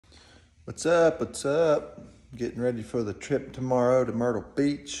What's up? What's up? Getting ready for the trip tomorrow to Myrtle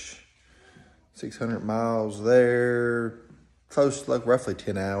Beach. 600 miles there, close to like roughly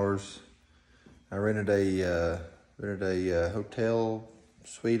 10 hours. I rented a hotel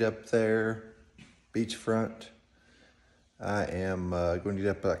suite up there, beachfront. I am going to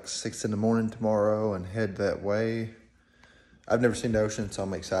get up at like 6 in the morning tomorrow and head that way. I've never seen the ocean, so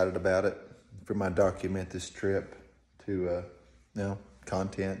I'm excited about it for my document this trip to,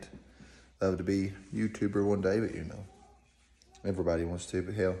 content. Love to be a YouTuber one day, but everybody wants to,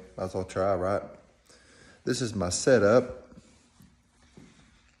 but hell, might as well try, right? This is my setup.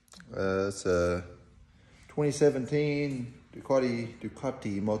 It's a 2017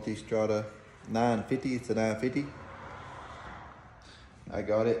 Ducati multi-Strada 950. It's a 950. I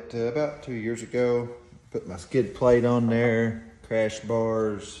got it about 2 years ago. Put my skid plate on there, crash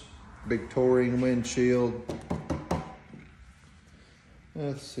bars, big touring windshield.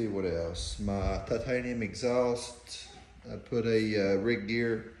 Let's see what else. My titanium exhaust. I put a rig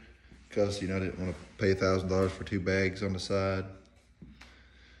gear because I didn't want to pay $1,000 for 2 bags on the side.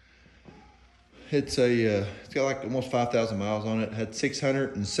 It's got like almost 5,000 miles on it. It had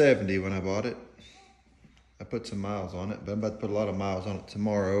 670 when I bought it. I put some miles on it, but I'm about to put a lot of miles on it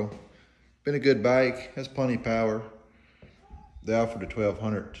tomorrow. Been a good bike, has plenty of power. They offered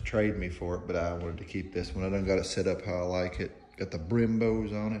 $1,200 to trade me for it, but I wanted to keep this one. I done got it set up how I like it. Got the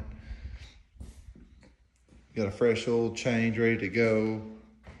Brimbos on it. Got a fresh oil change ready to go.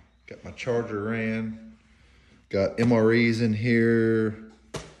 Got my charger ran. Got MREs in here.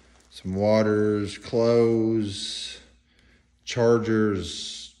 Some waters, clothes,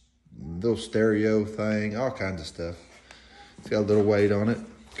 chargers, little stereo thing, all kinds of stuff. It's got a little weight on it.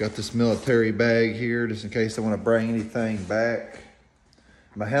 Got this military bag here just in case I want to bring anything back.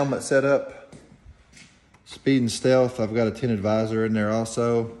 My helmet set up. Speed and stealth, I've got a tinted visor in there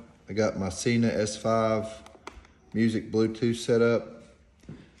also. I got my Cena S5 music Bluetooth set up.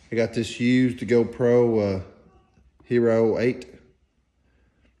 I got this used GoPro Hero 8.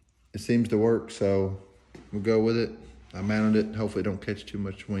 It seems to work, so we'll go with it. I mounted it, hopefully it don't catch too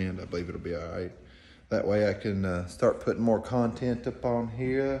much wind. I believe it'll be all right. That way I can start putting more content up on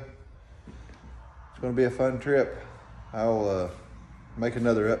here. It's gonna be a fun trip. I'll make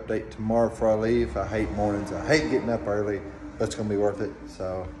another update tomorrow before I leave. I hate mornings, I hate getting up early, but it's gonna be worth it.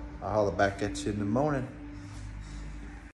 So I'll holler back at you in the morning.